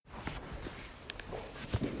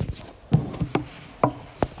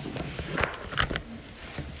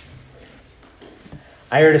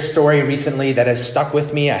I heard a story recently that has stuck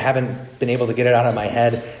with me. I haven't been able to get it out of my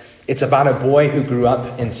head. It's about a boy who grew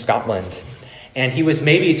up in Scotland. And he was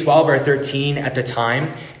maybe 12 or 13 at the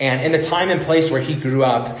time. And in the time and place where he grew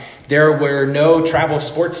up, there were no travel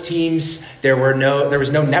sports teams. There was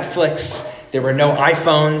no Netflix. There were no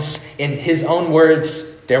iPhones. In his own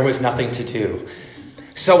words, there was nothing to do.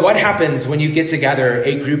 So what happens when you get together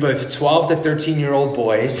a group of 12 to 13-year-old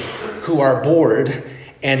boys who are bored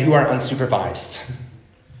and who are unsupervised?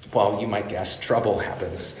 Well, you might guess, trouble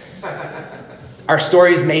happens. Our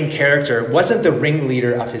story's main character wasn't the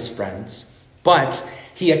ringleader of his friends, but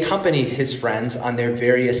he accompanied his friends on their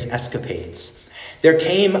various escapades. There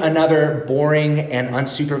came another boring and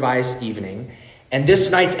unsupervised evening, and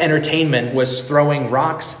this night's entertainment was throwing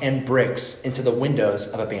rocks and bricks into the windows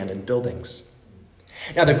of abandoned buildings.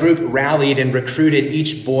 Now, the group rallied and recruited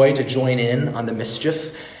each boy to join in on the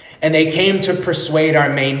mischief, and they came to persuade our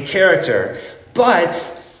main character,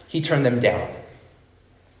 but he turned them down.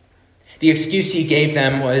 The excuse he gave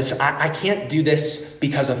them was, I can't do this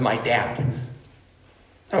because of my dad.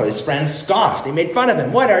 Oh, his friends scoffed. They made fun of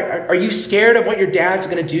him. What, are you scared of what your dad's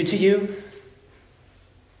going to do to you?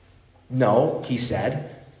 No, he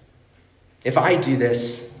said. If I do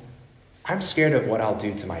this, I'm scared of what I'll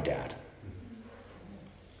do to my dad.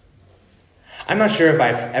 I'm not sure if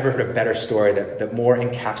I've ever heard a better story that more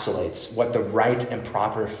encapsulates what the right and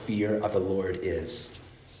proper fear of the Lord is.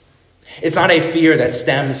 It's not a fear that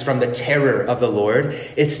stems from the terror of the Lord.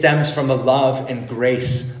 It stems from the love and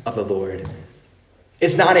grace of the Lord.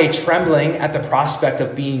 It's not a trembling at the prospect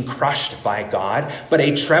of being crushed by God, but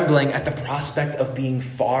a trembling at the prospect of being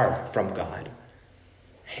far from God.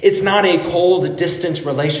 It's not a cold, distant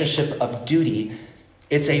relationship of duty.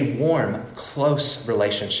 It's a warm, close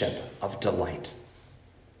relationship of delight.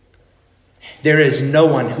 There is no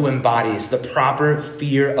one who embodies the proper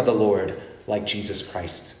fear of the Lord like Jesus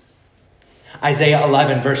Christ. Isaiah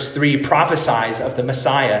 11, verse 3, prophesies of the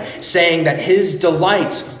Messiah, saying that his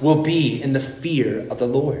delight will be in the fear of the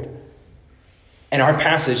Lord. And our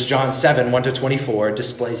passage, John 7, 1-24,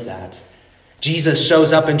 displays that. Jesus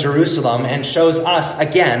shows up in Jerusalem and shows us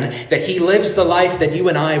again that he lives the life that you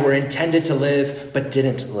and I were intended to live but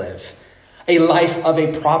didn't live. A life of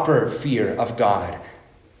a proper fear of God.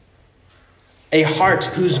 A heart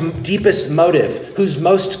whose deepest motive, whose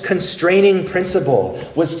most constraining principle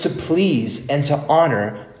was to please and to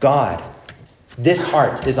honor God. This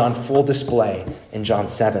heart is on full display in John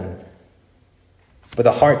 7. But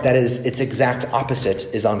the heart that is its exact opposite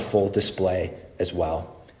is on full display as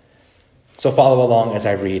well. So follow along as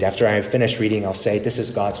I read. After I have finished reading, I'll say, this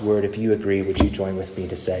is God's word. If you agree, would you join with me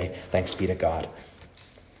to say, thanks be to God.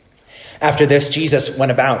 After this, Jesus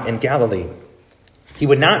went about in Galilee. He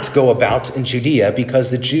would not go about in Judea because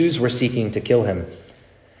the Jews were seeking to kill him.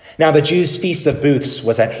 Now the Jews' feast of booths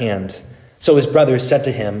was at hand. So his brothers said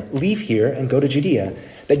to him, leave here and go to Judea,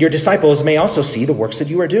 that your disciples may also see the works that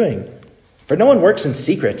you are doing. For no one works in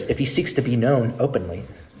secret if he seeks to be known openly.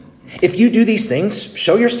 If you do these things,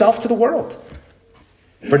 show yourself to the world.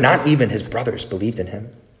 For not even his brothers believed in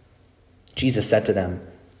him. Jesus said to them,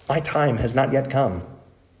 my time has not yet come,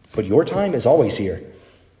 but your time is always here.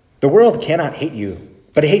 The world cannot hate you,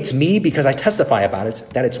 but it hates me because I testify about it,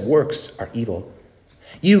 that its works are evil.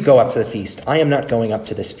 You go up to the feast. I am not going up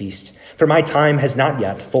to this feast, for my time has not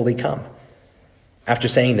yet fully come. After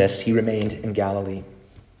saying this, he remained in Galilee.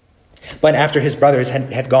 But after his brothers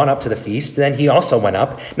had gone up to the feast, then he also went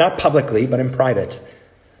up, not publicly, but in private.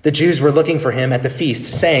 The Jews were looking for him at the feast,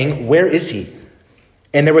 saying, where is he?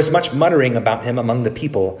 And there was much muttering about him among the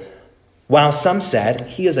people, while some said,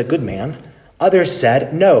 he is a good man. Others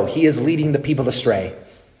said, no, he is leading the people astray.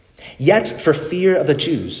 Yet for fear of the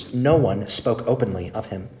Jews, no one spoke openly of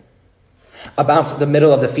him. About the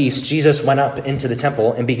middle of the feast, Jesus went up into the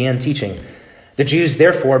temple and began teaching. The Jews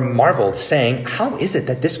therefore marveled, saying, how is it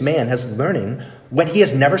that this man has learning when he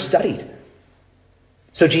has never studied?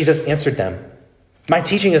 So Jesus answered them, my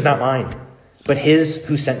teaching is not mine, but his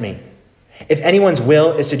who sent me. If anyone's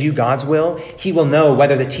will is to do God's will, he will know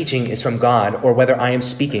whether the teaching is from God or whether I am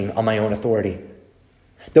speaking on my own authority.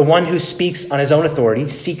 The one who speaks on his own authority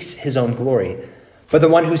seeks his own glory, but the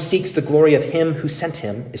one who seeks the glory of him who sent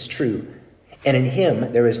him is true, and in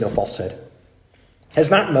him there is no falsehood. Has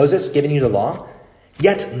not Moses given you the law?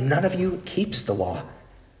 Yet none of you keeps the law.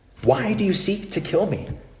 Why do you seek to kill me?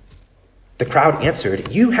 The crowd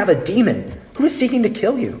answered, you have a demon. Who is seeking to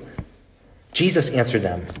kill you? Jesus answered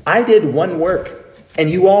them, I did one work, and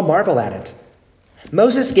you all marvel at it.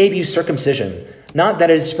 Moses gave you circumcision, not that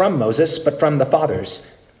it is from Moses, but from the fathers.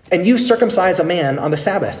 And you circumcise a man on the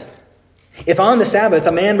Sabbath. If on the Sabbath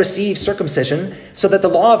a man receives circumcision, so that the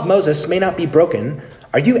law of Moses may not be broken,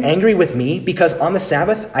 Are you angry with me because on the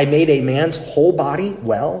Sabbath I made a man's whole body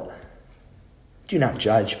well? Do not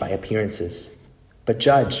judge by appearances, but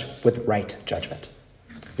judge with right judgment.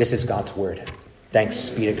 This is God's word. Thanks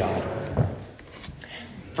be to God.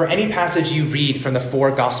 For any passage you read from the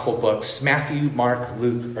 4 gospel books, Matthew, Mark,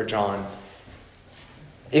 Luke, or John,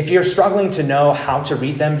 if you're struggling to know how to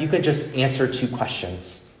read them, you can just answer 2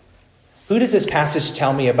 questions. Who does this passage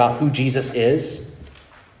tell me about who Jesus is?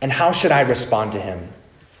 And how should I respond to him?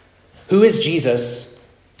 Who is Jesus?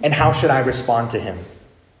 And how should I respond to him?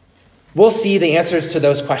 We'll see the answers to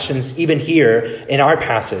those questions even here in our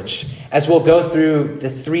passage as we'll go through the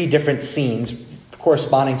 3 different scenes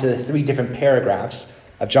corresponding to the 3 different paragraphs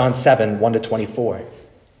of John 7, 1 to 24.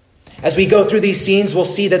 As we go through these scenes, we'll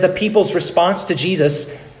see that the people's response to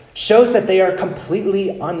Jesus shows that they are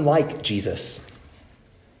completely unlike Jesus.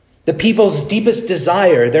 The people's deepest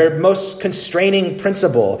desire, their most constraining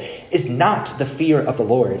principle, is not the fear of the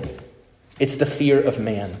Lord. It's the fear of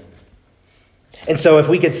man. And so if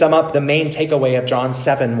we could sum up the main takeaway of John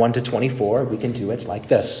 7, 1 to 24, we can do it like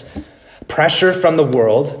this. Pressure from the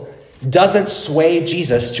world doesn't sway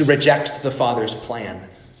Jesus to reject the Father's plan.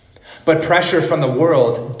 But pressure from the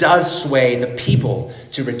world does sway the people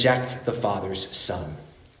to reject the Father's Son.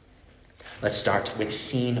 Let's start with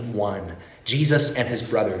scene 1. Jesus and his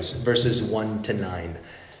brothers, verses 1 to 9.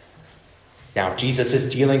 Now, Jesus is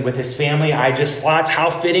dealing with his family. I just thought, how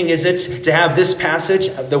fitting is it to have this passage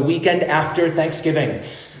the weekend after Thanksgiving?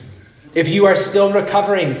 If you are still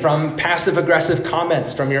recovering from passive-aggressive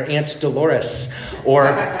comments from your Aunt Dolores,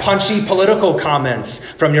 or punchy political comments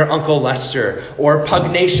from your Uncle Lester, or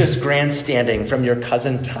pugnacious grandstanding from your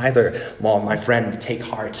cousin Tyler, well, my friend, take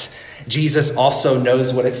heart. Jesus also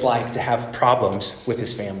knows what it's like to have problems with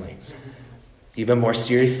his family. Even more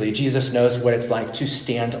seriously, Jesus knows what it's like to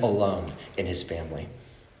stand alone in his family.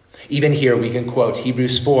 Even here, we can quote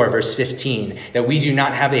Hebrews 4, verse 15, that we do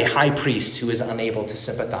not have a high priest who is unable to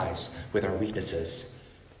sympathize with our weaknesses.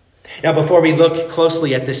 Now, before we look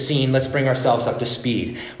closely at this scene, let's bring ourselves up to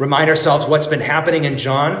speed. Remind ourselves what's been happening in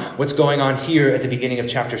John, what's going on here at the beginning of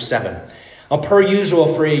chapter 7. Per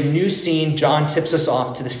usual, for a new scene, John tips us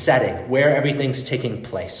off to the setting, where everything's taking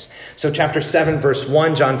place. So chapter 7, verse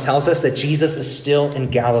 1, John tells us that Jesus is still in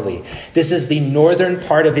Galilee. This is the northern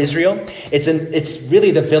part of Israel. It's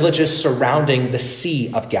really the villages surrounding the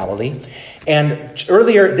Sea of Galilee. And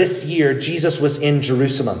earlier this year, Jesus was in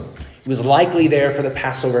Jerusalem. He was likely there for the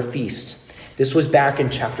Passover feast. This was back in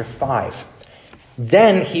chapter 5.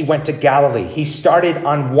 Then he went to Galilee. He started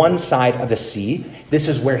on one side of the sea. This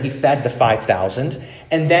is where he fed the 5,000.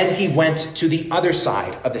 And then he went to the other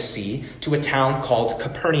side of the sea to a town called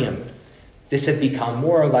Capernaum. This had become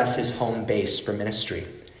more or less his home base for ministry.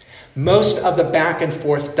 Most of the back and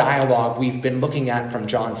forth dialogue we've been looking at from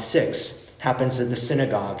John 6 happens at the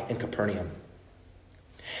synagogue in Capernaum.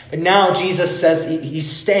 But now Jesus says he's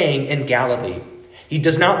staying in Galilee. He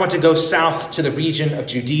does not want to go south to the region of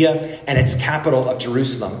Judea and its capital of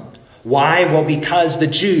Jerusalem. Why? Well, because the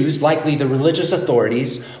Jews, likely the religious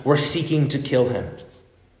authorities, were seeking to kill him.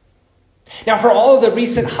 Now, for all of the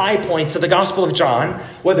recent high points of the Gospel of John,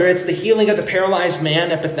 whether it's the healing of the paralyzed man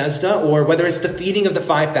at Bethesda or whether it's the feeding of the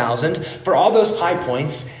 5,000, for all those high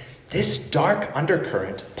points, this dark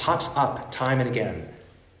undercurrent pops up time and again.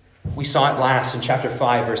 We saw it last in chapter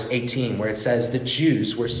 5, verse 18, where it says the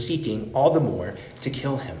Jews were seeking all the more to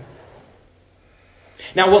kill him.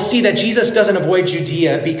 Now, we'll see that Jesus doesn't avoid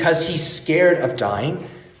Judea because he's scared of dying.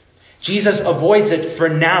 Jesus avoids it for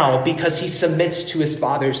now because he submits to his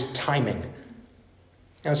Father's timing.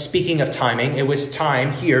 Now, speaking of timing, it was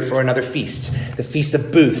time here for another feast, the Feast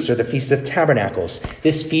of Booths or the Feast of Tabernacles.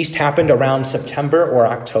 This feast happened around September or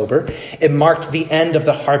October. It marked the end of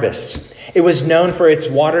the harvest. It was known for its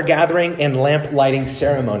water gathering and lamp lighting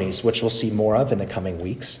ceremonies, which we'll see more of in the coming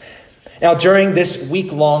weeks. Now, during this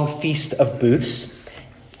week-long Feast of Booths,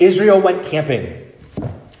 Israel went camping.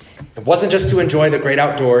 It wasn't just to enjoy the great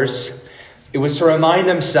outdoors. It was to remind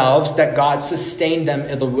themselves that God sustained them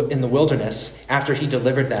in the wilderness after he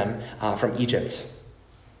delivered them from Egypt.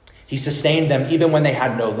 He sustained them even when they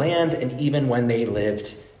had no land and even when they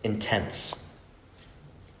lived in tents.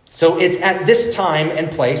 So it's at this time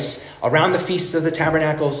and place, around the Feast of the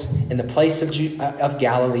Tabernacles, in the place of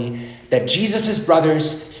Galilee, that Jesus'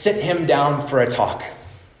 brothers sit him down for a talk.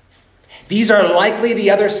 These are likely the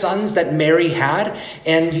other sons that Mary had.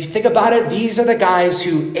 And you think about it, these are the guys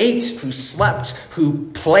who ate, who slept, who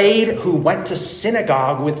played, who went to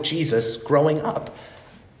synagogue with Jesus growing up.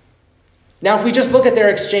 Now, if we just look at their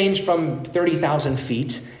exchange from 30,000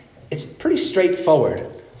 feet, it's pretty straightforward.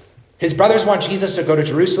 His brothers want Jesus to go to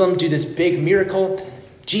Jerusalem, do this big miracle.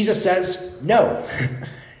 Jesus says, no.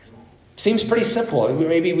 Seems pretty simple.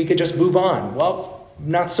 Maybe we could just move on. Well,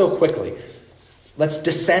 not so quickly. Let's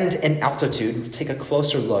descend in altitude. Let's take a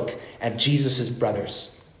closer look at Jesus'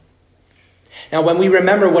 brothers. Now, when we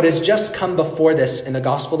remember what has just come before this in the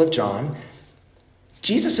Gospel of John,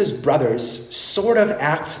 Jesus' brothers sort of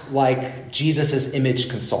act like Jesus' image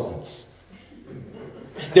consultants.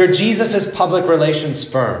 They're Jesus' public relations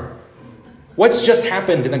firm. What's just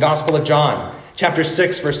happened in the Gospel of John? Chapter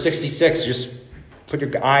 6, verse 66. Just put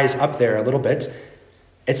your eyes up there a little bit.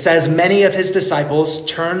 It says, many of his disciples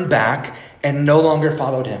turned back and no longer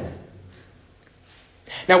followed him.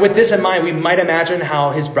 Now, with this in mind, we might imagine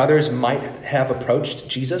how his brothers might have approached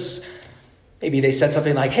Jesus. Maybe they said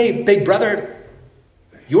something like, hey, big brother,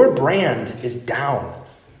 your brand is down.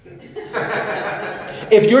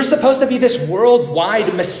 If you're supposed to be this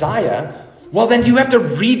worldwide Messiah, well, then you have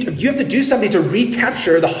to do something to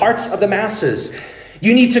recapture the hearts of the masses.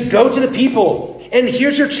 You need to go to the people. And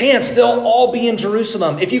here's your chance. They'll all be in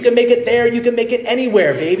Jerusalem. If you can make it there, you can make it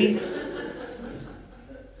anywhere, baby.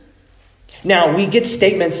 Now, we get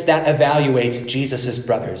statements that evaluate Jesus'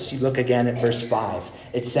 brothers. You look again at verse 5.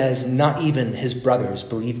 It says, not even his brothers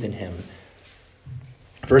believed in him.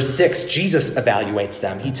 Verse 6, Jesus evaluates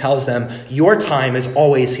them. He tells them, your time is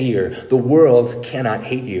always here. The world cannot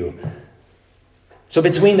hate you. So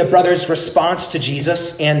between the brothers' response to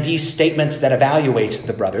Jesus and these statements that evaluate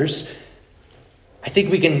the brothers, I think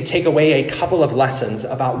we can take away a couple of lessons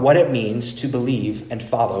about what it means to believe and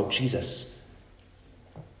follow Jesus.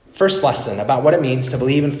 First lesson about what it means to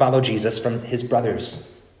believe and follow Jesus from his brothers.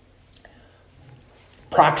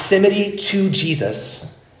 Proximity to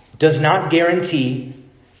Jesus does not guarantee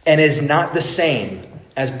and is not the same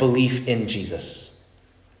as belief in Jesus.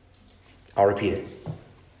 I'll repeat it.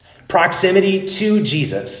 Proximity to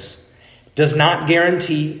Jesus does not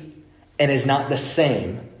guarantee and is not the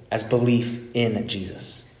same as belief in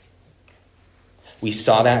Jesus. We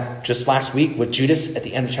saw that just last week with Judas at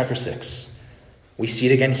the end of chapter 6. We see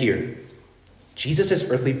it again here. Jesus'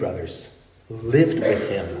 earthly brothers lived with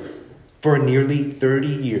him for nearly 30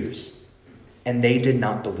 years, and they did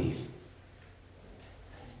not believe.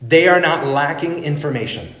 They are not lacking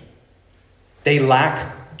information. They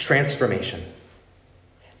lack transformation.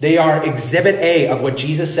 They are exhibit A of what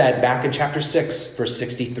Jesus said back in chapter 6, verse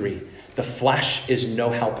 63. The flesh is no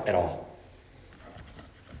help at all.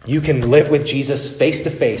 You can live with Jesus face to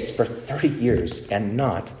face for 30 years and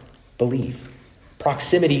not believe.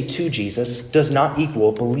 Proximity to Jesus does not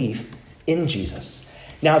equal belief in Jesus.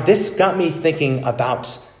 Now, this got me thinking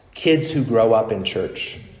about kids who grow up in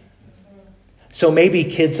church. So maybe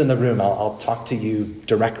kids in the room, I'll talk to you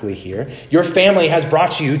directly here. Your family has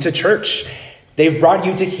brought you to church. They've brought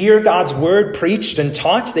you to hear God's word preached and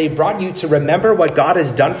taught. They've brought you to remember what God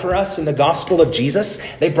has done for us in the gospel of Jesus.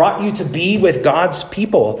 They brought you to be with God's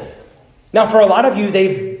people. Now, for a lot of you,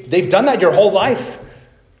 they've done that your whole life.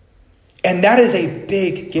 And that is a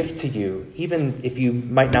big gift to you, even if you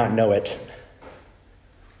might not know it.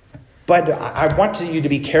 But I want you to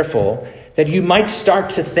be careful that you might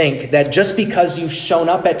start to think that just because you've shown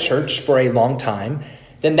up at church for a long time,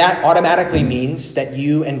 then that automatically means that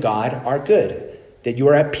you and God are good, that you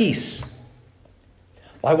are at peace.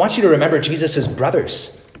 Well, I want you to remember Jesus'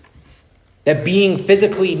 brothers, that being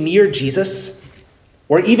physically near Jesus,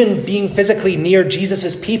 or even being physically near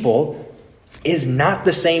Jesus' people, is not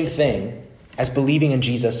the same thing as believing in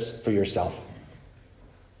Jesus for yourself.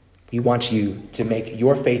 We want you to make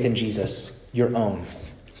your faith in Jesus your own,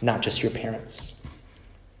 not just your parents'.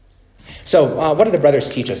 So what do the brothers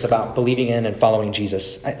teach us about believing in and following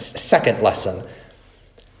Jesus? Second lesson.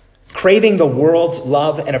 Craving the world's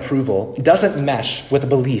love and approval doesn't mesh with a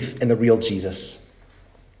belief in the real Jesus.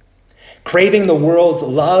 Craving the world's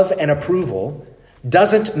love and approval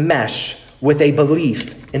doesn't mesh with a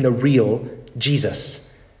belief in the real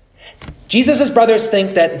Jesus. Jesus' brothers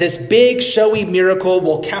think that this big, showy miracle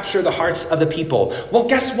will capture the hearts of the people. Well,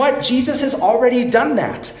 guess what? Jesus has already done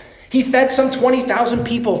that. He fed some 20,000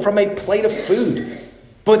 people from a plate of food.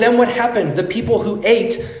 But then what happened? The people who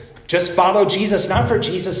ate just followed Jesus, not for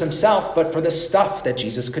Jesus himself, but for the stuff that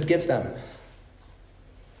Jesus could give them.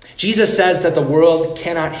 Jesus says that the world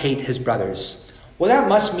cannot hate his brothers. Well, that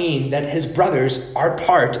must mean that his brothers are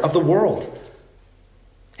part of the world.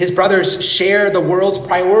 His brothers share the world's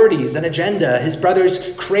priorities and agenda. His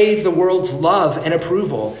brothers crave the world's love and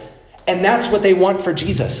approval. And that's what they want for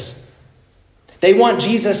Jesus. They want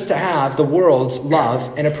Jesus to have the world's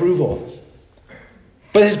love and approval.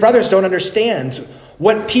 But his brothers don't understand.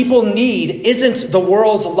 What people need isn't the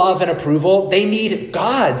world's love and approval. They need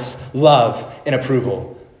God's love and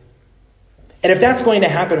approval. And if that's going to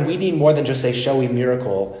happen, we need more than just a showy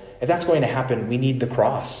miracle if that's going to happen, we need the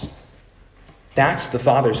cross. That's the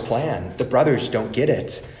Father's plan. The brothers don't get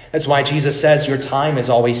it. That's why Jesus says your time is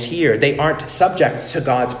always here. They aren't subject to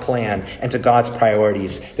God's plan and to God's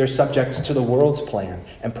priorities. They're subject to the world's plan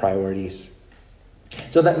and priorities.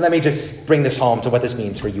 So let me just bring this home to what this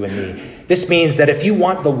means for you and me. This means that if you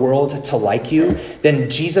want the world to like you, then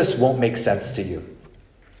Jesus won't make sense to you.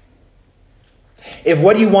 If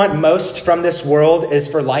what you want most from this world is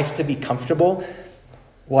for life to be comfortable,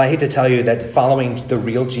 well, I hate to tell you that following the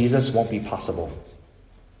real Jesus won't be possible.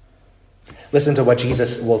 Listen to what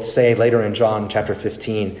Jesus will say later in John chapter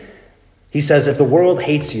 15. He says, if the world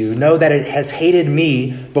hates you, know that it has hated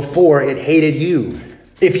me before it hated you.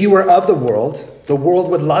 If you were of the world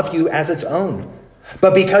would love you as its own.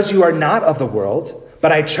 But because you are not of the world,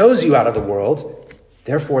 but I chose you out of the world,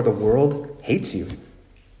 therefore the world hates you.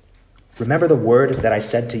 Remember the word that I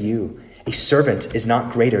said to you, a servant is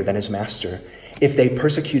not greater than his master. If they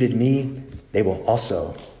persecuted me, they will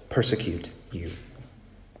also persecute you.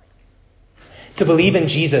 To believe in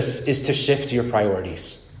Jesus is to shift your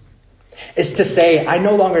priorities. It's to say, I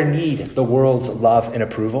no longer need the world's love and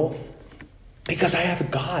approval because I have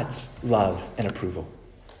God's love and approval.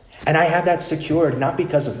 And I have that secured not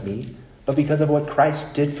because of me, but because of what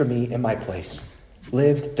Christ did for me in my place.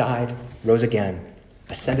 Lived, died, rose again,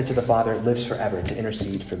 ascended to the Father, lives forever to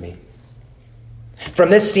intercede for me.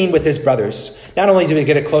 From this scene with his brothers, not only do we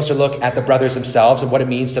get a closer look at the brothers themselves and what it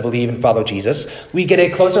means to believe and follow Jesus, we get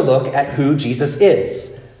a closer look at who Jesus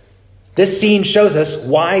is. This scene shows us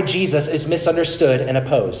why Jesus is misunderstood and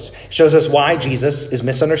opposed. Shows us why Jesus is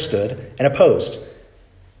misunderstood and opposed.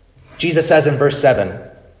 Jesus says in verse 7,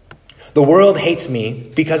 the world hates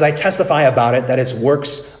me because I testify about it that its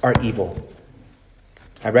works are evil.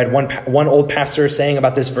 I read one old pastor saying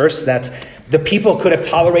about this verse that the people could have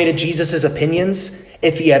tolerated Jesus' opinions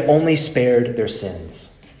if he had only spared their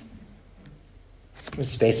sins.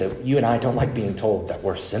 Let's face it, you and I don't like being told that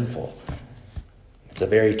we're sinful. It's a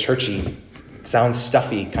very churchy, sounds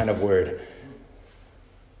stuffy kind of word.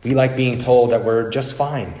 We like being told that we're just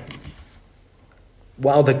fine.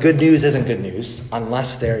 Well, the good news isn't good news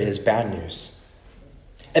unless there is bad news.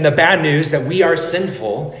 And the bad news that we are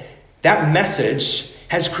sinful, that message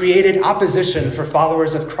has created opposition for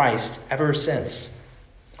followers of Christ ever since.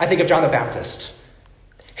 I think of John the Baptist.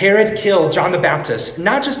 Herod killed John the Baptist,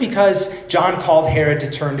 not just because John called Herod to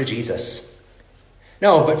turn to Jesus.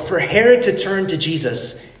 No, but for Herod to turn to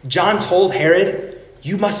Jesus, John told Herod,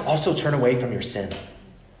 you must also turn away from your sin.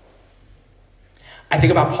 I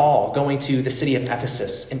think about Paul going to the city of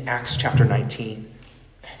Ephesus in Acts chapter 19.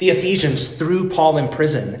 The Ephesians threw Paul in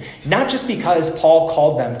prison, not just because Paul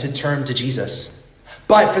called them to turn to Jesus,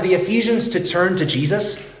 but for the Ephesians to turn to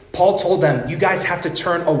Jesus, Paul told them, you guys have to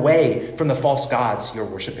turn away from the false gods you're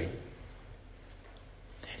worshiping.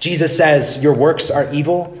 Jesus says your works are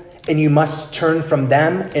evil and you must turn from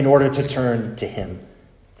them in order to turn to him.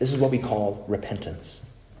 This is what we call repentance.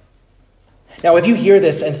 Now, if you hear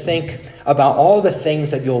this and think about all the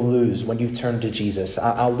things that you'll lose when you turn to Jesus,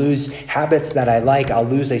 I'll lose habits that I like, I'll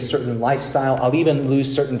lose a certain lifestyle, I'll even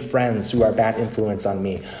lose certain friends who are bad influence on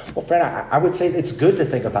me. Well, friend, I would say it's good to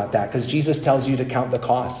think about that because Jesus tells you to count the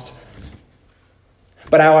cost.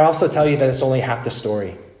 But I would also tell you that it's only half the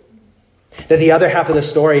story. That the other half of the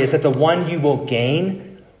story is that the one you will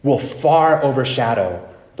gain will far overshadow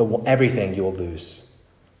everything you will lose.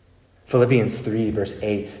 Philippians 3, verse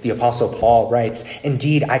 8, the Apostle Paul writes,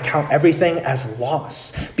 indeed, I count everything as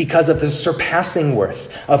loss because of the surpassing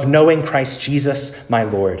worth of knowing Christ Jesus, my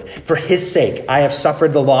Lord. For his sake, I have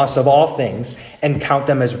suffered the loss of all things and count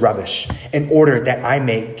them as rubbish in order that I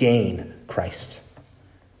may gain Christ.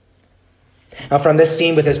 Now, from this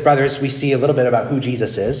scene with his brothers, we see a little bit about who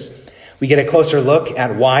Jesus is. We get a closer look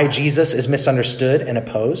at why Jesus is misunderstood and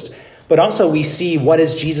opposed, but also we see what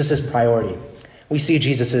is Jesus' priority. We see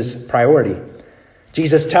Jesus' priority.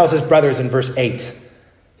 Jesus tells his brothers in verse 8,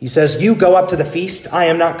 he says, you go up to the feast. I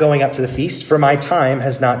am not going up to the feast, for my time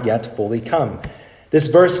has not yet fully come. This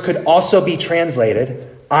verse could also be translated,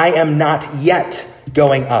 I am not yet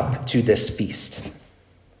going up to this feast.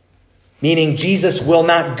 Meaning Jesus will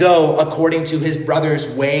not go according to his brother's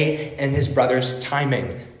way and his brother's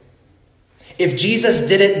timing. If Jesus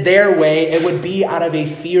did it their way, it would be out of a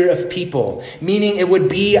fear of people, meaning it would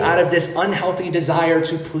be out of this unhealthy desire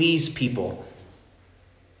to please people.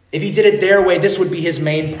 If he did it their way, this would be his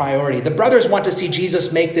main priority. The brothers want to see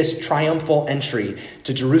Jesus make this triumphal entry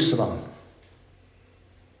to Jerusalem.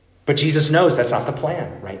 But Jesus knows that's not the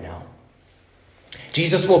plan right now.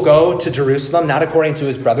 Jesus will go to Jerusalem, not according to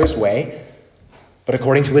his brother's way, but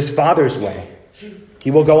according to his Father's way.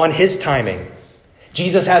 He will go on his timing.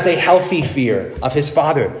 Jesus has a healthy fear of his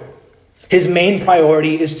Father, His main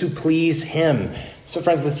priority is to please him. So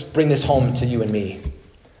friends, let's bring this home to you and me.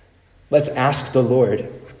 Let's ask the Lord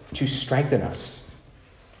to strengthen us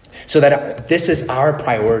so that this is our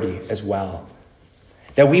priority as well.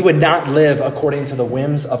 That we would not live according to the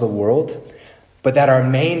whims of the world, but that our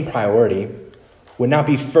main priority would not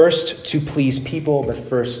be first to please people, but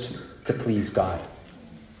first to please God.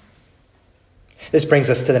 This brings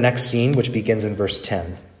us to the next scene, which begins in verse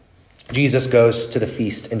 10. Jesus goes to the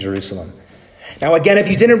feast in Jerusalem. Now, again, if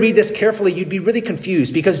you didn't read this carefully, you'd be really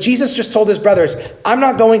confused because Jesus just told his brothers, I'm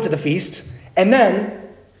not going to the feast. And then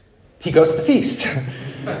he goes to the feast.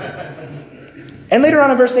 And later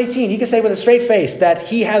on in verse 18, he can say with a straight face that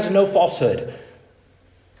he has no falsehood.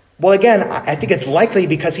 Well, again, I think it's likely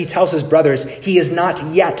because he tells his brothers he is not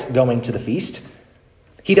yet going to the feast.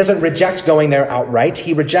 He doesn't reject going there outright.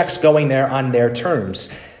 He rejects going there on their terms.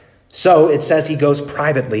 So it says he goes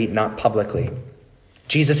privately, not publicly.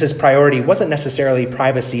 Jesus' priority wasn't necessarily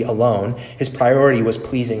privacy alone. His priority was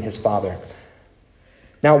pleasing his Father.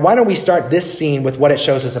 Now, why don't we start this scene with what it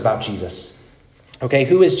shows us about Jesus? Okay,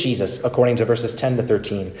 who is Jesus according to verses 10 to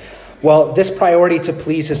 13? Well, this priority to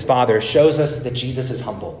please his Father shows us that Jesus is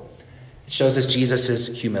humble. It shows us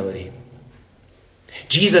Jesus' humility.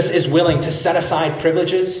 Jesus is willing to set aside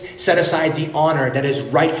privileges, set aside the honor that is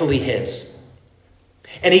rightfully his.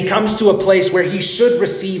 And he comes to a place where he should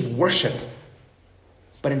receive worship,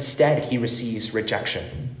 but instead he receives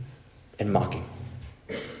rejection and mocking.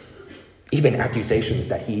 Even accusations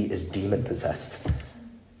that he is demon-possessed.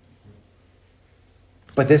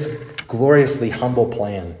 But this gloriously humble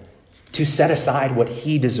plan to set aside what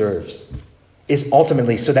he deserves is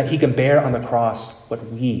ultimately so that he can bear on the cross what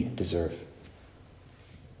we deserve.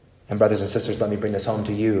 And brothers and sisters, let me bring this home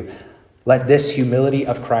to you. Let this humility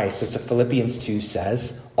of Christ, as Philippians 2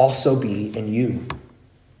 says, also be in you.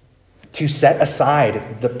 To set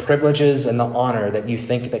aside the privileges and the honor that you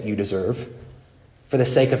think that you deserve for the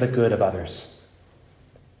sake of the good of others.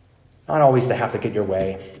 Not always to have to get your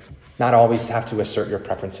way. Not always have to assert your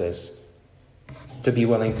preferences. To be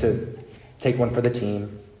willing to take one for the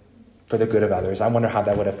team, for the good of others. I wonder how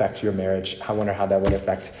that would affect your marriage. I wonder how that would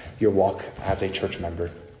affect your walk as a church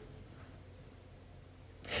member.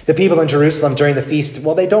 The people in Jerusalem during the feast,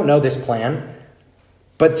 well, they don't know this plan.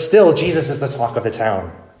 But still, Jesus is the talk of the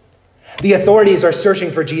town. The authorities are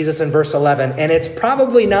searching for Jesus in verse 11, and it's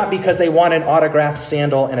probably not because they want an autographed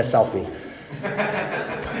sandal and a selfie.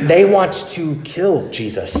 They want to kill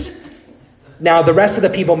Jesus. Now, the rest of the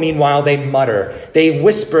people, meanwhile, they mutter. They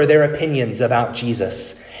whisper their opinions about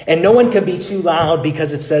Jesus. And no one can be too loud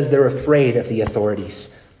because it says they're afraid of the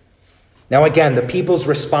authorities. Now, again, the people's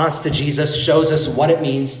response to Jesus shows us what it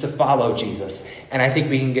means to follow Jesus. And I think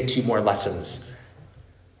we can get two more lessons.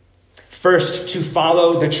 First, to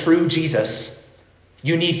follow the true Jesus,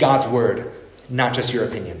 you need God's word, not just your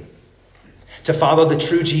opinion. To follow the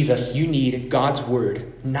true Jesus, you need God's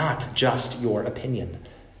word, not just your opinion.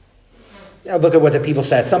 Now look at what the people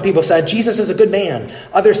said. Some people said, Jesus is a good man.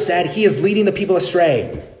 Others said, he is leading the people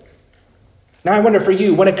astray. Now I wonder for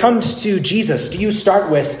you, when it comes to Jesus, do you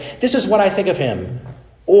start with, this is what I think of him?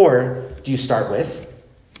 Or do you start with,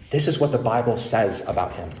 this is what the Bible says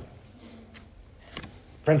about him?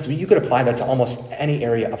 Friends, you could apply that to almost any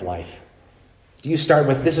area of life. Do you start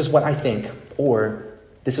with, this is what I think, or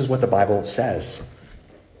this is what the Bible says?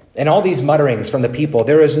 In all these mutterings from the people,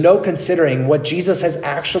 there is no considering what Jesus has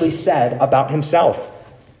actually said about himself.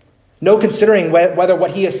 No considering whether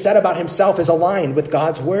what he has said about himself is aligned with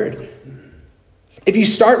God's word. If you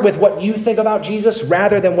start with what you think about Jesus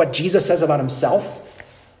rather than what Jesus says about himself,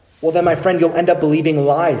 well then, my friend, you'll end up believing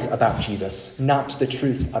lies about Jesus, not the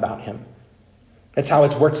truth about him. That's how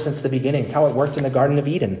it's worked since the beginning. It's how it worked in the Garden of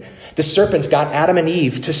Eden. The serpent got Adam and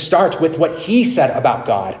Eve to start with what he said about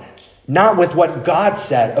God, not with what God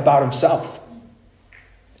said about himself.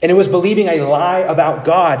 And it was believing a lie about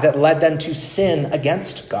God that led them to sin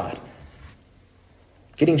against God.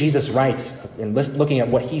 Getting Jesus right and looking at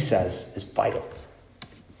what he says is vital.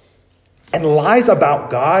 And lies about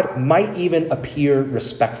God might even appear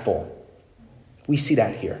respectful. We see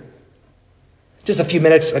that here. Just a few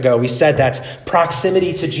minutes ago, we said that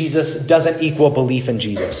proximity to Jesus doesn't equal belief in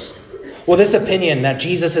Jesus. Well, this opinion that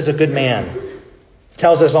Jesus is a good man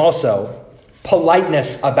tells us also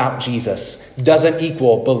politeness about Jesus doesn't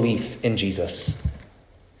equal belief in Jesus.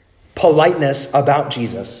 Politeness about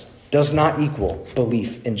Jesus does not equal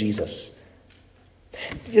belief in Jesus.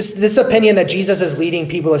 This opinion that Jesus is leading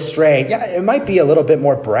people astray, yeah, it might be a little bit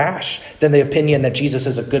more brash than the opinion that Jesus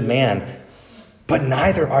is a good man, but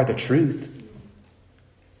neither are the truth.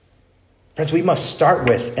 Friends, we must start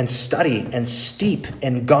with and study and steep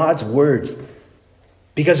in God's words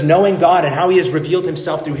Because knowing God and how he has revealed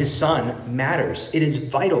himself through his Son matters. It is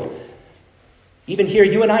vital. Even here,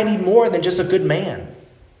 you and I need more than just a good man.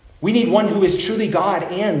 We need one who is truly God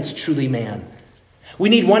and truly man. We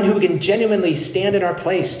need one who can genuinely stand in our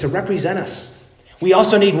place to represent us. We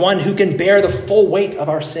also need one who can bear the full weight of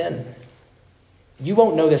our sin. You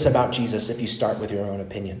won't know this about Jesus if you start with your own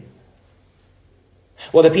opinion.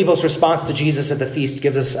 Well, the people's response to Jesus at the feast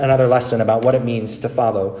gives us another lesson about what it means to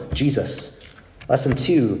follow Jesus. Lesson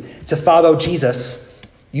 2, to follow Jesus,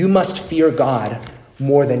 you must fear God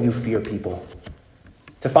more than you fear people.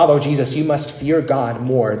 To follow Jesus, you must fear God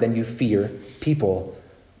more than you fear people.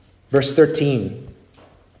 Verse 13,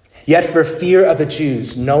 yet for fear of the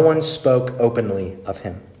Jews, no one spoke openly of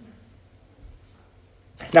him.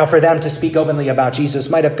 Now, for them to speak openly about Jesus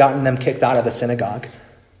might have gotten them kicked out of the synagogue.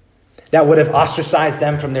 That would have ostracized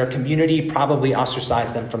them from their community, probably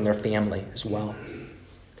ostracized them from their family as well.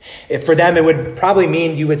 For them, it would probably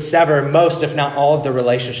mean you would sever most, if not all, of the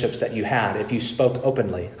relationships that you had if you spoke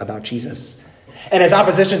openly about Jesus. And as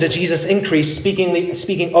opposition to Jesus increased,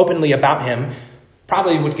 speaking openly about him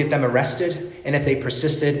probably would get them arrested. And if they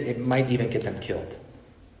persisted, it might even get them killed.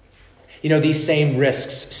 You know, these same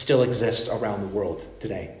risks still exist around the world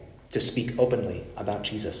today to speak openly about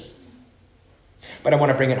Jesus. But I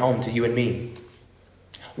want to bring it home to you and me.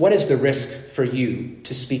 What is the risk for you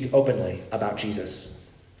to speak openly about Jesus?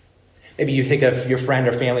 Maybe you think of your friend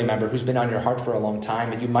or family member who's been on your heart for a long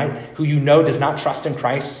time, and who you know does not trust in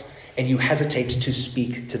Christ, and you hesitate to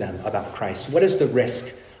speak to them about Christ. What is the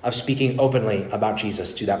risk of speaking openly about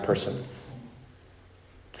Jesus to that person?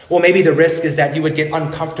 Well, maybe the risk is that you would get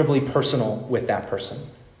uncomfortably personal with that person.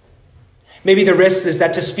 Maybe the risk is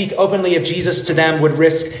that to speak openly of Jesus to them would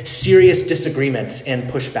risk serious disagreement and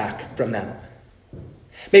pushback from them.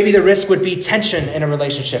 Maybe the risk would be tension in a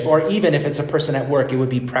relationship, or even if it's a person at work, it would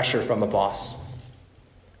be pressure from a boss.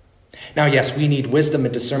 Now, yes, we need wisdom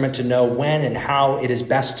and discernment to know when and how it is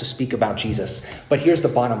best to speak about Jesus. But here's the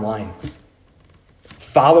bottom line.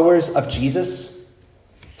 Followers of Jesus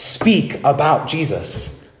speak about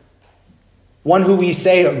Jesus. One who we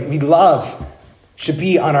say we love should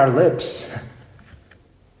be on our lips.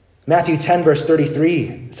 Matthew 10, verse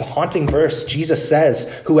 33, it's a haunting verse. Jesus says,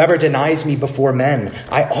 whoever denies me before men,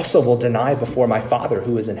 I also will deny before my Father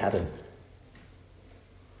who is in heaven.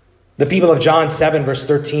 The people of John 7, verse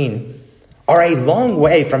 13, are a long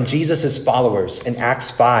way from Jesus' followers in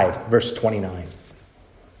Acts 5, verse 29.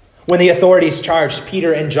 When the authorities charged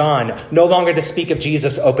Peter and John no longer to speak of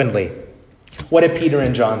Jesus openly, what did Peter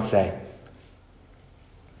and John say?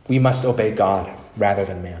 We must obey God rather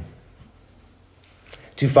than man.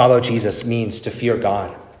 To follow Jesus means to fear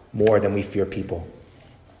God more than we fear people.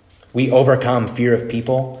 We overcome fear of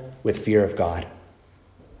people with fear of God.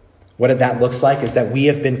 What that looks like is that we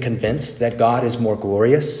have been convinced that God is more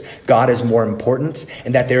glorious, God is more important,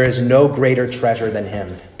 and that there is no greater treasure than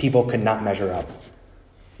him. People could not measure up.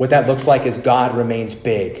 What that looks like is God remains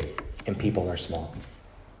big and people are small.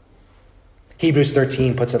 Hebrews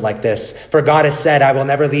 13 puts it like this. For God has said, I will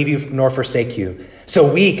never leave you nor forsake you.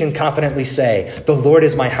 So we can confidently say, the Lord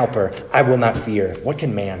is my helper. I will not fear. What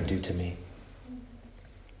can man do to me?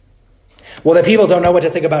 Well, the people don't know what to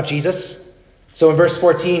think about Jesus. So in verse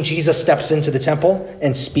 14, Jesus steps into the temple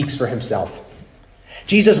and speaks for himself.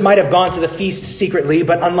 Jesus might have gone to the feast secretly,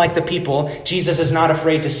 but unlike the people, Jesus is not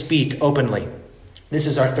afraid to speak openly. This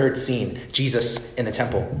is our third scene, Jesus in the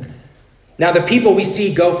temple. Now, the people we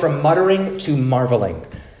see go from muttering to marveling.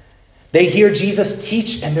 They hear Jesus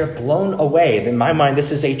teach and they're blown away. In my mind,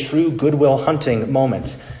 this is a true Goodwill Hunting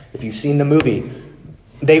moment. If you've seen the movie,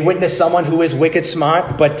 they witness someone who is wicked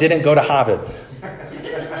smart but didn't go to Harvard.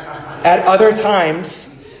 At other times,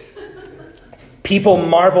 people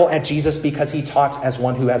marvel at Jesus because he taught as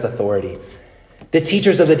one who has authority. The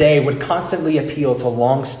teachers of the day would constantly appeal to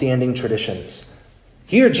long-standing traditions.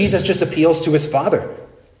 Here, Jesus just appeals to his Father.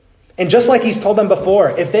 And just like he's told them before,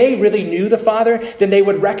 if they really knew the Father, then they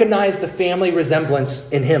would recognize the family resemblance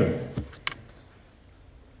in him.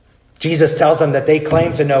 Jesus tells them that they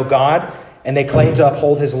claim to know God and they claim to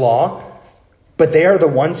uphold his law, but they are the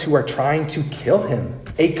ones who are trying to kill him,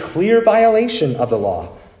 a clear violation of the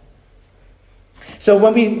law. So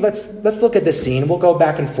let's look at this scene. We'll go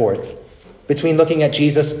back and forth between looking at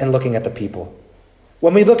Jesus and looking at the people.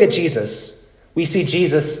 When we look at Jesus, we see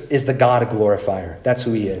Jesus is the God glorifier. That's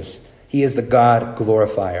who he is. He is the God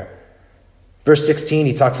glorifier. Verse 16,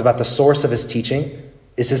 he talks about the source of his teaching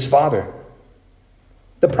is his Father.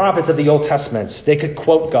 The prophets of the Old Testament, they could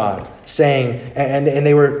quote God saying, and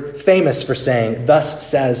they were famous for saying, thus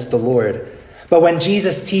says the Lord. But when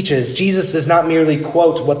Jesus teaches, Jesus does not merely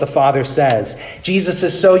quote what the Father says. Jesus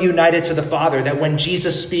is so united to the Father that when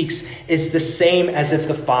Jesus speaks, it's the same as if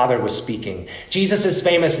the Father was speaking. Jesus is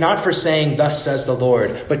famous not for saying, "Thus says the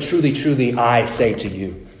Lord," but "Truly, truly, I say to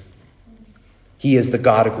you." He is the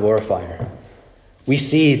God glorifier. We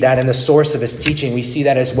see that in the source of his teaching. We see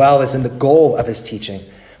that as well as in the goal of his teaching.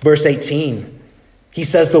 Verse 18. He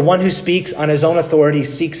says, "The one who speaks on his own authority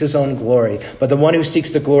seeks his own glory, but the one who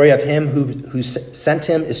seeks the glory of him who sent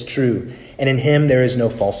him is true, and in him there is no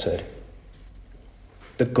falsehood."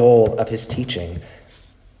 The goal of his teaching.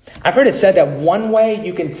 I've heard it said that one way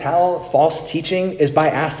you can tell false teaching is by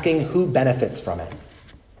asking who benefits from it.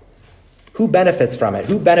 Who benefits from it?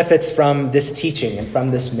 Who benefits from this teaching and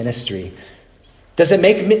from this ministry? Does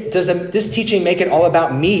this teaching make it all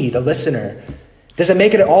about me, the listener? Does it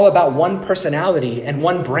make it all about one personality and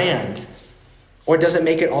one brand? Or does it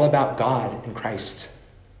make it all about God and Christ?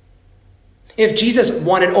 If Jesus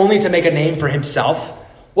wanted only to make a name for himself,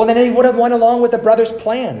 well, then he would have went along with the brothers'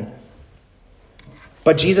 plan.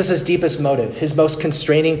 But Jesus' deepest motive, his most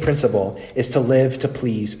constraining principle, is to live to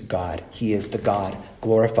please God. He is the God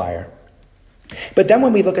glorifier. But then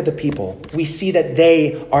when we look at the people, we see that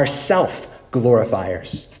they are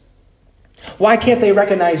self-glorifiers. Why can't they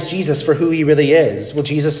recognize Jesus for who he really is? Well,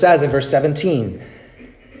 Jesus says in verse 17,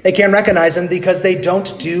 they can't recognize him because they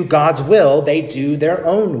don't do God's will, they do their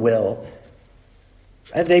own will.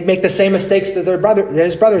 And they make the same mistakes that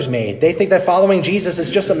his brothers made. They think that following Jesus is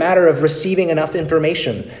just a matter of receiving enough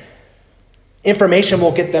information. Information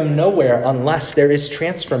will get them nowhere unless there is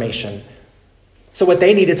transformation. So what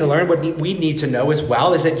they needed to learn, what we need to know as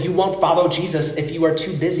well, is that you won't follow Jesus if you are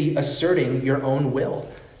too busy asserting your own will.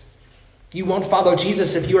 You won't follow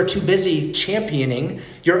Jesus if you are too busy championing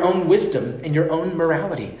your own wisdom and your own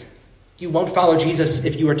morality. You won't follow Jesus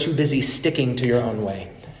if you are too busy sticking to your own way.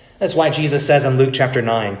 That's why Jesus says in Luke chapter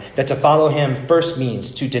 9 that to follow him first means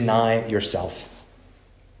to deny yourself.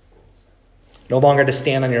 No longer to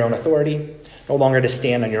stand on your own authority, no longer to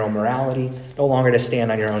stand on your own morality, no longer to stand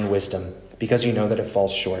on your own wisdom, because you know that it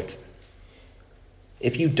falls short.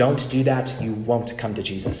 If you don't do that, you won't come to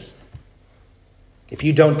Jesus. If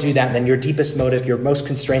you don't do that, then your deepest motive, your most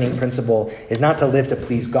constraining principle is not to live to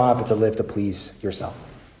please God, but to live to please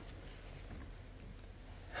yourself.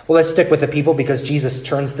 Well, let's stick with the people because Jesus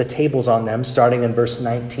turns the tables on them, starting in verse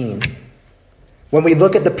 19. When we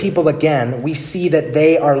look at the people again, we see that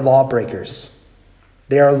they are lawbreakers.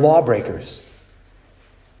 They are lawbreakers.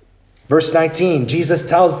 Verse 19, Jesus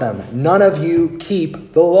tells them, "None of you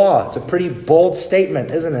keep the law." It's a pretty bold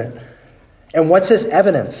statement, isn't it? And what's his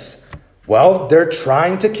evidence? Well, they're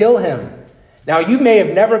trying to kill him. Now, you may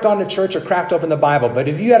have never gone to church or cracked open the Bible, but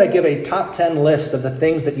if you had to give a top 10 list of the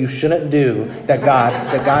things that you shouldn't do that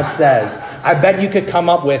God says, I bet you could come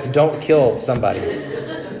up with, don't kill somebody.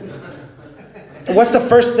 And what's the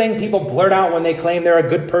first thing people blurt out when they claim they're a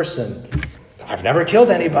good person? I've never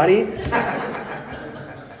killed anybody.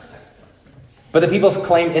 But the people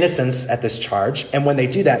claim innocence at this charge, and when they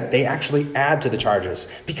do that, they actually add to the charges.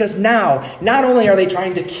 Because now, not only are they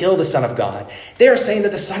trying to kill the Son of God, they are saying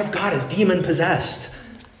that the Son of God is demon-possessed.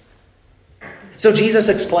 So Jesus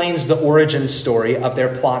explains the origin story of their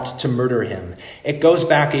plot to murder him. It goes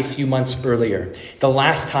back a few months earlier, the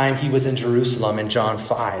last time he was in Jerusalem in John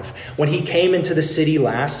 5. When he came into the city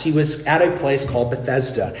last, he was at a place called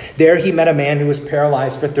Bethesda. There he met a man who was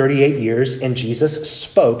paralyzed for 38 years, and Jesus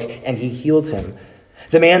spoke and he healed him.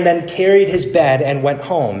 The man then carried his bed and went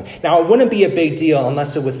home. Now, it wouldn't be a big deal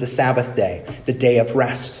unless it was the Sabbath day, the day of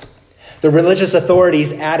rest. The religious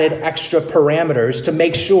authorities added extra parameters to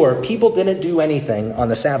make sure people didn't do anything on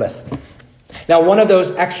the Sabbath. Now, one of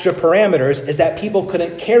those extra parameters is that people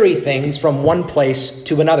couldn't carry things from one place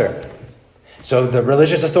to another. So the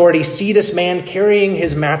religious authorities see this man carrying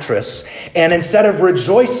his mattress, and instead of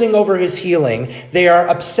rejoicing over his healing, they are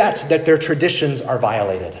upset that their traditions are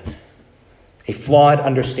violated. A flawed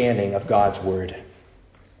understanding of God's word.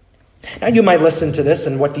 Now you might listen to this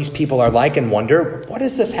and what these people are like and wonder, what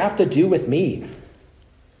does this have to do with me?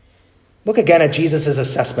 Look again at Jesus'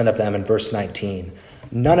 assessment of them in verse 19.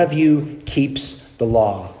 None of you keeps the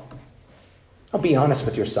law. Now be honest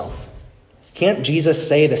with yourself. Can't Jesus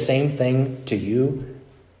say the same thing to you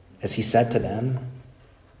as he said to them?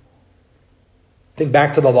 Think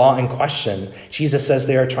back to the law in question. Jesus says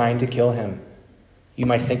they are trying to kill him. You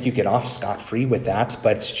might think you get off scot-free with that,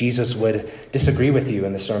 but Jesus would disagree with you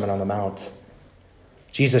in the Sermon on the Mount.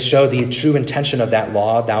 Jesus showed the true intention of that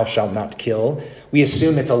law, thou shalt not kill. We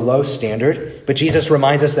assume it's a low standard, but Jesus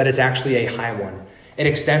reminds us that it's actually a high one. It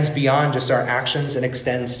extends beyond just our actions and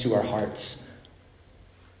extends to our hearts.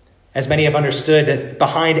 As many have understood, that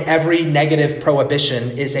behind every negative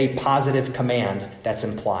prohibition is a positive command that's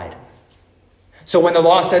implied. So when the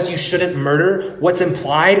law says you shouldn't murder, what's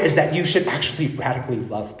implied is that you should actually radically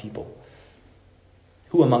love people.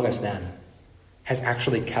 Who among us then has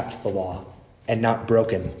actually kept the law and not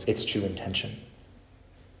broken its true intention?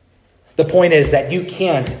 The point is that you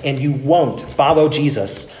can't and you won't follow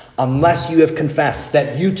Jesus unless you have confessed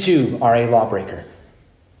that you too are a lawbreaker,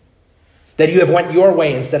 that you have went your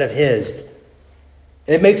way instead of his.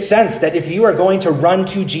 It makes sense that if you are going to run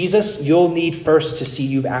to Jesus, you'll need first to see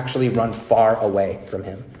you've actually run far away from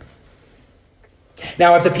him.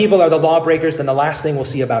 Now, if the people are the lawbreakers, then the last thing we'll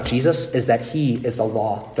see about Jesus is that he is the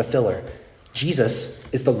law fulfiller. Jesus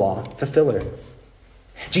is the law fulfiller.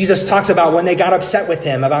 Jesus talks about when they got upset with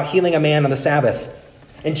him about healing a man on the Sabbath.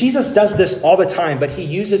 And Jesus does this all the time, but he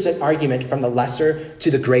uses an argument from the lesser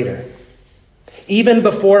to the greater. Even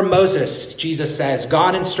before Moses, Jesus says,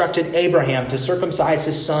 God instructed Abraham to circumcise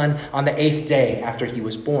his son on the 8th day after he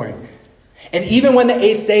was born. And even when the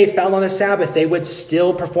 8th day fell on the Sabbath, they would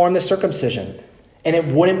still perform the circumcision, and it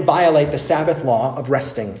wouldn't violate the Sabbath law of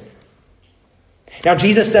resting. Now,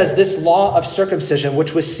 Jesus says this law of circumcision,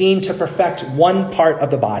 which was seen to perfect one part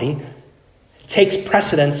of the body, takes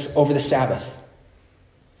precedence over the Sabbath.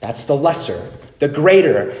 That's the lesser, the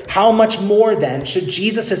greater. How much more then should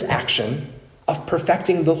Jesus' action of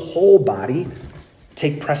perfecting the whole body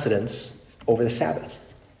take precedence over the Sabbath?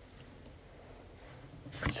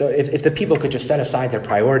 So if the people could just set aside their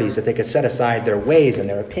priorities, if they could set aside their ways and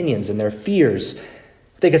their opinions and their fears,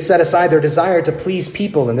 if they could set aside their desire to please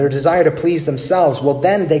people and their desire to please themselves, well,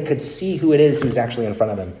 then they could see who it is who's actually in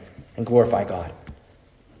front of them and glorify God.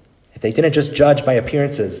 If they didn't just judge by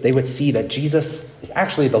appearances, they would see that Jesus is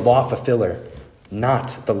actually the law fulfiller,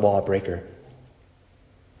 not the lawbreaker.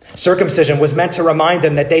 Circumcision was meant to remind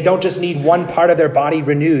them that they don't just need one part of their body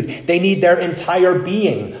renewed. They need their entire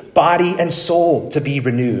being, body and soul, to be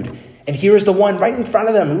renewed. And here is the one right in front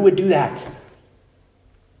of them who would do that.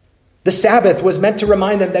 The Sabbath was meant to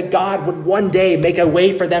remind them that God would one day make a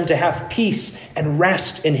way for them to have peace and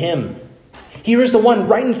rest in him. Here is the one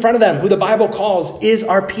right in front of them who the Bible calls is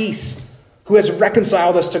our peace, who has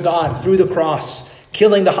reconciled us to God through the cross,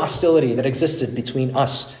 killing the hostility that existed between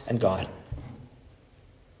us and God.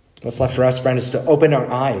 What's left for us, friend, is to open our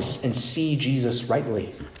eyes and see Jesus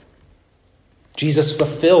rightly. Jesus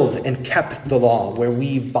fulfilled and kept the law where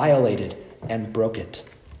we violated and broke it.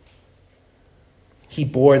 He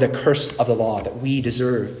bore the curse of the law that we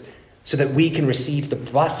deserve so that we can receive the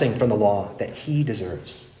blessing from the law that he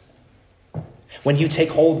deserves. When you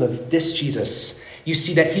take hold of this Jesus, you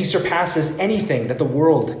see that he surpasses anything that the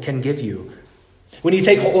world can give you. When you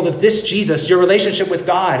take hold of this Jesus, your relationship with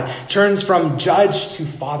God turns from judge to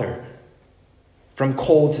father, from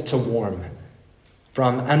cold to warm,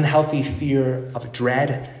 from unhealthy fear of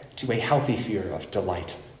dread to a healthy fear of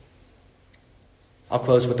delight. I'll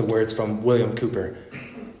close with the words from William Cooper,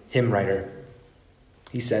 hymn writer.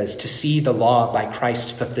 He says, "To see the law by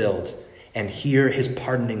Christ fulfilled and hear his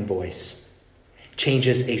pardoning voice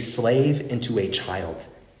changes a slave into a child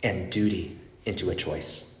and duty into a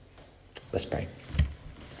choice." Let's pray.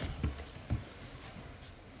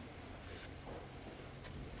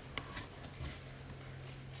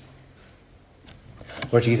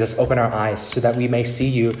 Lord Jesus, open our eyes so that we may see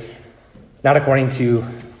you, not according to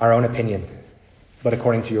our own opinion, but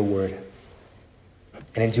according to your word.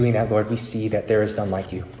 And in doing that, Lord, we see that there is none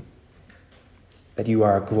like you, that you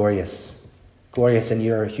are glorious, glorious in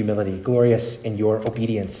your humility, glorious in your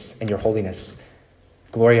obedience and your holiness,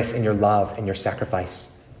 glorious in your love and your sacrifice,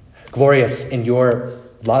 glorious in your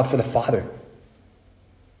love for the Father.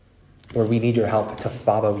 Lord, we need your help to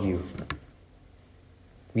follow you.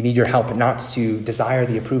 We need your help not to desire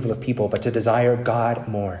the approval of people, but to desire God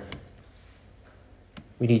more.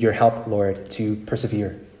 We need your help, Lord, to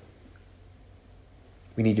persevere.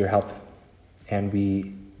 We need your help, and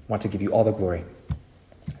we want to give you all the glory.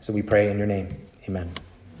 So we pray in your name. Amen.